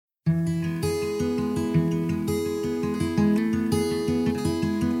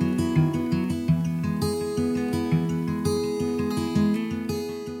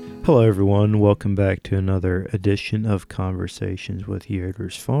Hello, everyone. Welcome back to another edition of Conversations with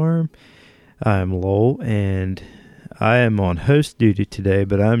Yoder's Farm. I'm Lowell, and I am on host duty today,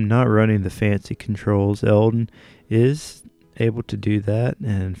 but I'm not running the fancy controls. Eldon is able to do that,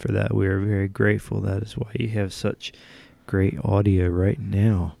 and for that we are very grateful. That is why you have such great audio right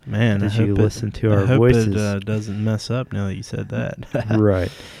now. Man, as you listen to our I hope voices. it doesn't mess up now that you said that.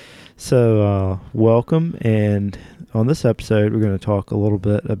 Right. So, welcome, and on this episode, we're going to talk a little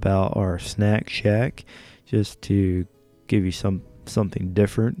bit about our snack shack, just to give you something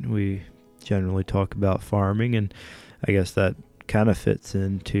different. We generally talk about farming, and I guess that kind of fits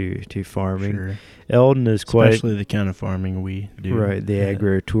into farming. Sure. Eldon is Especially the kind of farming we do. right, the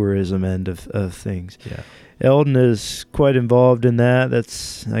agritourism end of things. Yeah. Eldon is quite involved in that.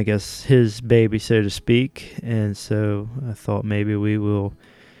 That's, I guess, his baby, so to speak. And so I thought maybe we will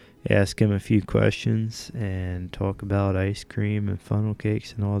ask him a few questions and talk about ice cream and funnel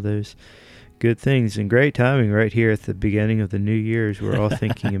cakes and all those good things. And great timing right here at the beginning of the new year as we're all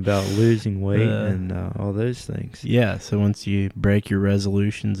thinking about losing weight and all those things. Yeah, so once you break your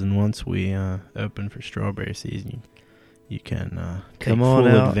resolutions and once we open for strawberry season, you can take on full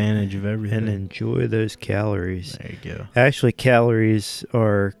out advantage of everything. And enjoy those calories. There you go. Actually, calories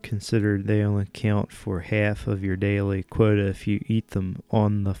are considered, they only count for half of your daily quota if you eat them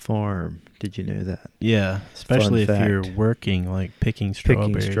on the farm. Did you know that? Yeah, especially if Fun you're fact. working, like picking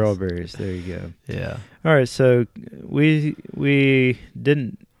strawberries. Picking strawberries, there you go. Yeah. All right, so we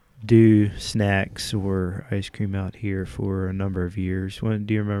didn't do snacks or ice cream out here for a number of years. When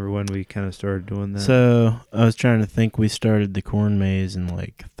do you remember when we kind of started doing that? So I was trying to think. We started the corn maze in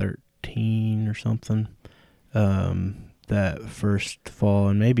like 13 or something. That first fall,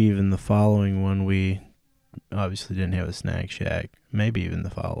 and maybe even the following one, we obviously didn't have a snack shack. Maybe even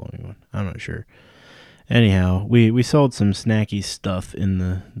the following one. I'm not sure. Anyhow, we sold some snacky stuff in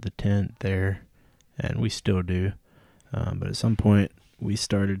the tent there, and we still do. But at some point, we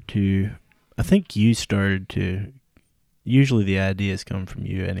started to, I think you started to, usually the ideas come from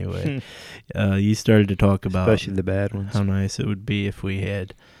you anyway. You started to talk about, especially the bad ones, how nice it would be if we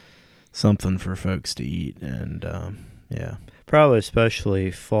had something for folks to eat. And yeah. Probably especially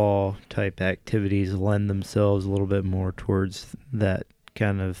fall type activities lend themselves a little bit more towards that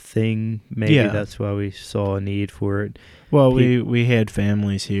kind of thing. Maybe that's why we saw a need for it. Well, we had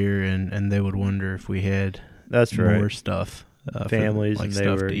families here, and they would wonder if we had more stuff. Families, like and they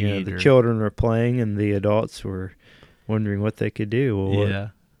were, the or children were playing, and the adults were wondering what they could do. Well,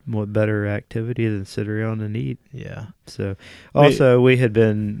 what better activity than sit around and eat? Yeah. So, also we had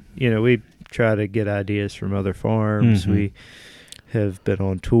been, we try to get ideas from other farms. Mm-hmm. We have been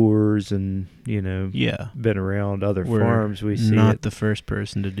on tours and been around other farms. We see not the first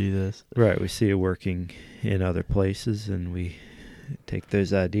person to do this. Right, we see it working in other places, and we take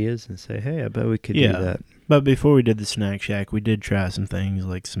those ideas and say, hey, I bet we could do that. But before we did the snack shack, we did try some things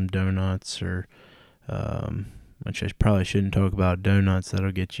like some donuts, or which I probably shouldn't talk about donuts.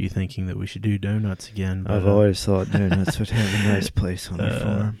 That'll get you thinking that we should do donuts again. But, I've always thought donuts would have a nice place on the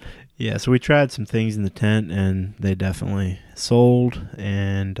farm. Yeah, so we tried some things in the tent, and they definitely sold,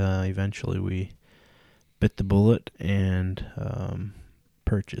 and eventually we bit the bullet and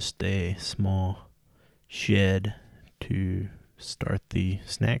purchased a small shed to start the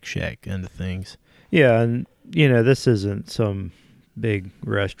snack shack end of things. Yeah, and this isn't some big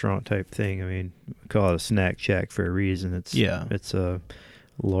restaurant type thing. I mean, we call it a snack shack for a reason. It's a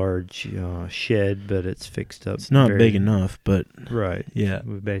large shed, but it's fixed up. It's not big enough, but right. Yeah,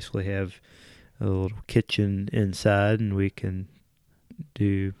 we basically have a little kitchen inside, and we can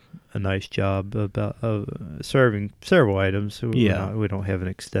do a nice job about serving several items. So we don't have an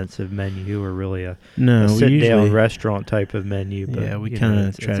extensive menu or really a sit-down restaurant type of menu. But, we kind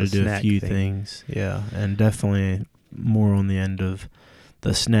of try to do a few things. Yeah, and definitely more on the end of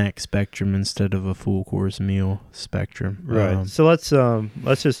the snack spectrum instead of a full course meal spectrum. Right. So let's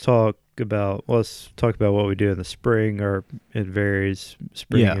talk about what we do in the spring, or it varies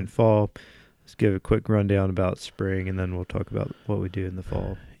spring and fall. Let's give a quick rundown about spring, and then we'll talk about what we do in the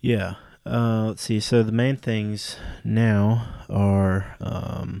fall. Yeah. Let's see. So the main things now are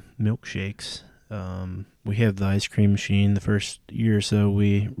milkshakes. We have the ice cream machine. The first year or so,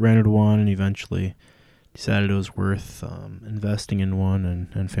 we rented one, and eventually decided it was worth investing in one,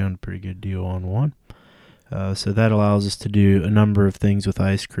 and found a pretty good deal on one. So that allows us to do a number of things with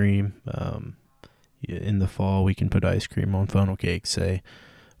ice cream. In the fall, we can put ice cream on funnel cakes, say,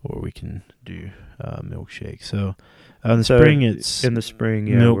 or we can do milkshakes. So in the spring, it's in the spring,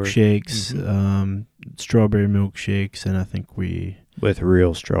 milkshakes. strawberry milkshakes, and I think with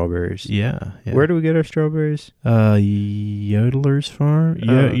real strawberries. yeah. Where do we get our strawberries? Yodeler's Farm?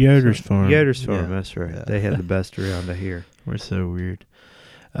 Yoder's Farm. Yoder's Farm, Yeah. that's right. Yeah. They had the best around here. We're so weird.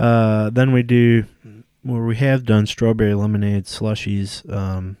 Then we have done strawberry lemonade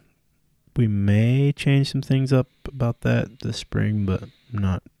slushies. We may change some things up about that this spring, but I'm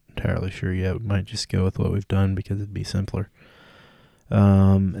not entirely sure yet. We might just go with what we've done because it'd be simpler.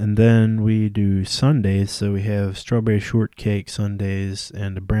 And then we do sundaes, so we have strawberry shortcake sundaes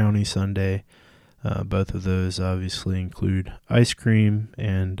and a brownie sundae. Both of those obviously include ice cream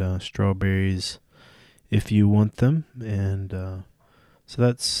and strawberries if you want them. And so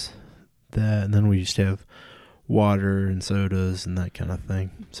that's that. And then we just have water and sodas and that kind of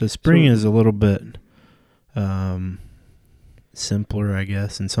thing. So spring is a little bit simpler, I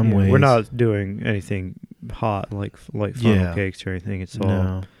guess, in some ways. We're not doing anything hot like funnel cakes or anything.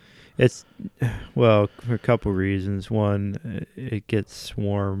 It's well, for a couple reasons. One, it gets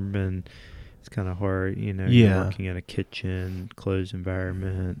warm and it's kind of hard, you're working in a kitchen, closed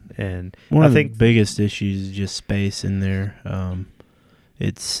environment, and one of the biggest issues is just space in there.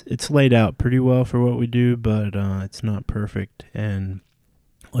 It's laid out pretty well for what we do, but it's not perfect. And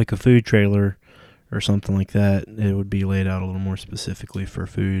like a food trailer or something like that, it would be laid out a little more specifically for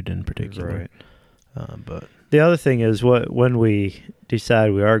food in particular. Right. But the other thing is when we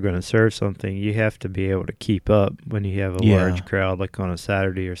decide we are going to serve something, you have to be able to keep up when you have a large crowd, like on a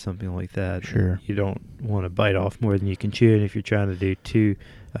Saturday or something like that. Sure. You don't want to bite off more than you can chew, and if you're trying to do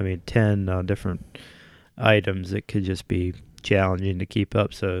 10 different items, it could just be challenging to keep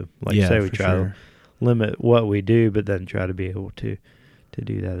up. So we try to limit what we do, but then try to be able to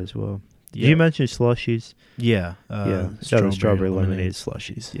do that as well. Did you mention slushies? Yeah. Strawberry lemonade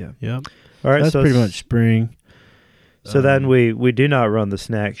slushies. Yeah. Yep. All right. So that's pretty much spring. So then we do not run the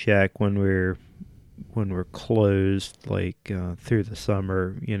snack shack when we're closed, like through the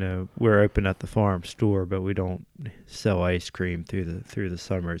summer. We're open at the farm store, but we don't sell ice cream through the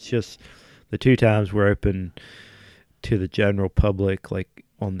summer. It's just the 2 times we're open to the general public, like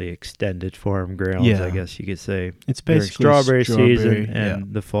on the extended farm grounds, I guess you could say. It's basically strawberry season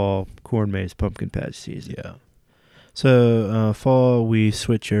and the fall corn maze pumpkin patch season. Yeah. So fall we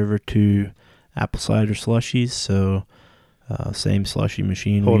switch over to apple cider slushies. So same slushy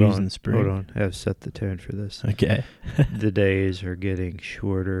machine we use in the spring. Hold on, I have set the tone for this. Okay. The days are getting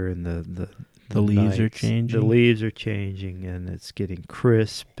shorter and the leaves are changing. The leaves are changing and it's getting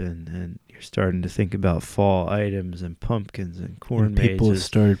crisp and you're starting to think about fall items and pumpkins and corn mazes. People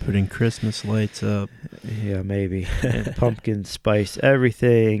started putting Christmas lights up. Yeah, maybe. And pumpkin spice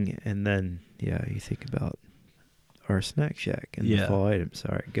everything, and then you think about our snack shack and the fall items.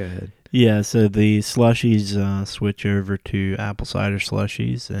 All right, go ahead. Yeah, so the slushies switch over to apple cider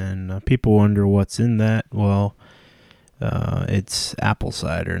slushies, and people wonder what's in that. Well, it's apple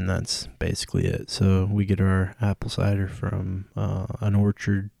cider, and that's basically it. So we get our apple cider from an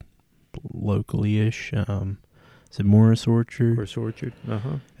orchard locally-ish. Is it Morris Orchard? Morris Orchard,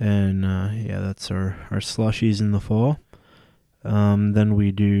 And that's our slushies in the fall. Then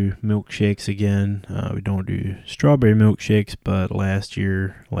we do milkshakes again. We don't do strawberry milkshakes, but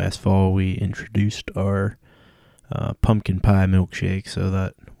last fall, we introduced our pumpkin pie milkshake, so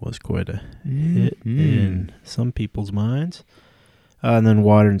that was quite a hit in some people's minds. And then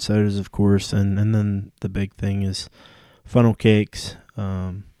water and sodas, of course, and then the big thing is funnel cakes,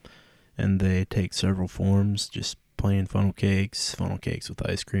 and they take several forms, just plain funnel cakes with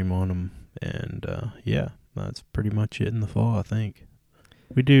ice cream on them, and that's pretty much it in the fall, I think.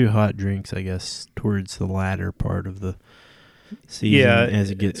 We do hot drinks, I guess, towards the latter part of the season as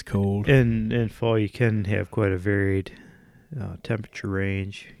it gets cold. In fall, you can have quite a varied temperature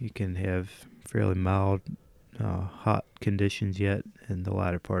range. You can have fairly mild hot conditions yet in the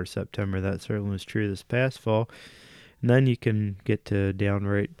latter part of September. That certainly was true this past fall. And then you can get to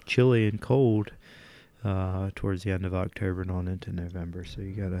downright chilly and cold towards the end of October and on into November. So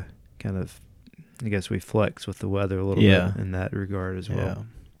you got to kind of, I guess we flex with the weather a little bit in that regard as well.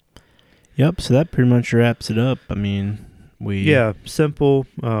 Yep, so that pretty much wraps it up. I mean, simple.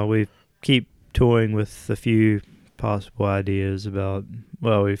 We keep toying with a few possible ideas about,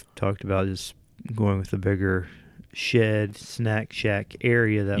 we've talked about just going with a bigger shed, snack shack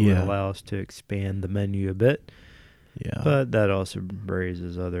area that would allow us to expand the menu a bit. Yeah. But that also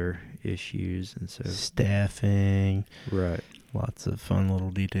raises other issues, and so staffing. Right. Lots of fun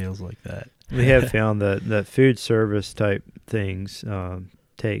little details like that. We have found that food service type things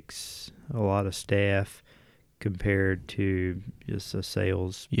takes a lot of staff compared to just a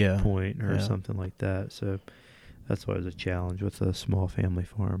sales point or something like that. So that's why it's a challenge with a small family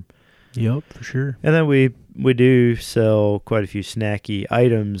farm. Yep, for sure. And then we do sell quite a few snacky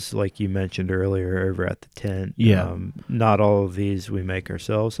items, like you mentioned earlier, over at the tent. Yeah. Not all of these we make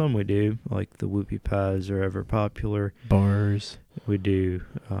ourselves. Some we do, like the whoopie pies are ever popular. Bars. We do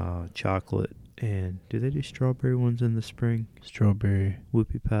chocolate, and do they do strawberry ones in the spring? Strawberry.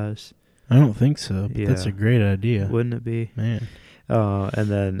 Whoopie pies? I don't think so, but that's a great idea. Wouldn't it be? Man. And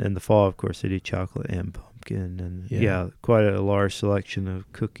then in the fall, of course, they do chocolate and pumpkin. And quite a large selection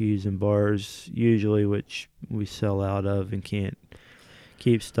of cookies and bars, usually, which we sell out of and can't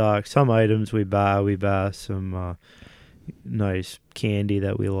keep stock. Some items we buy some nice candy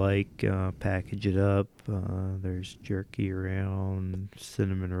that we like, package it up. There's jerky around,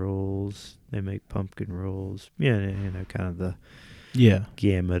 cinnamon rolls. They make pumpkin rolls. Yeah, kind of the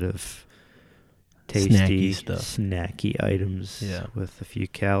gamut of tasty, snacky items with a few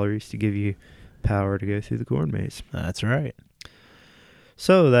calories to give you power to go through the corn maze. That's right.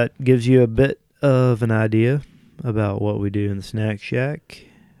 So that gives you a bit of an idea about what we do in the Snack Shack.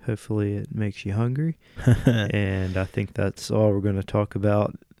 Hopefully it makes you hungry. And I think that's all we're going to talk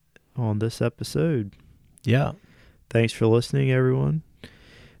about on this episode. Yeah. Thanks for listening, everyone.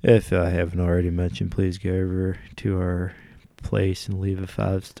 If I haven't already mentioned, please go over to our place and leave a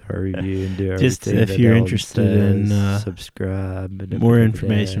 5-star review and do just everything. If you're interested in subscribe and more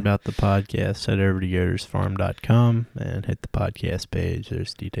information about the podcast, head over to yodersfarm.com and hit the podcast page.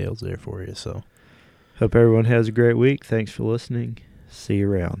 There's details there for you. So hope everyone has a great week. Thanks for listening. See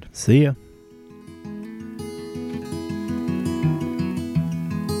you around. See ya.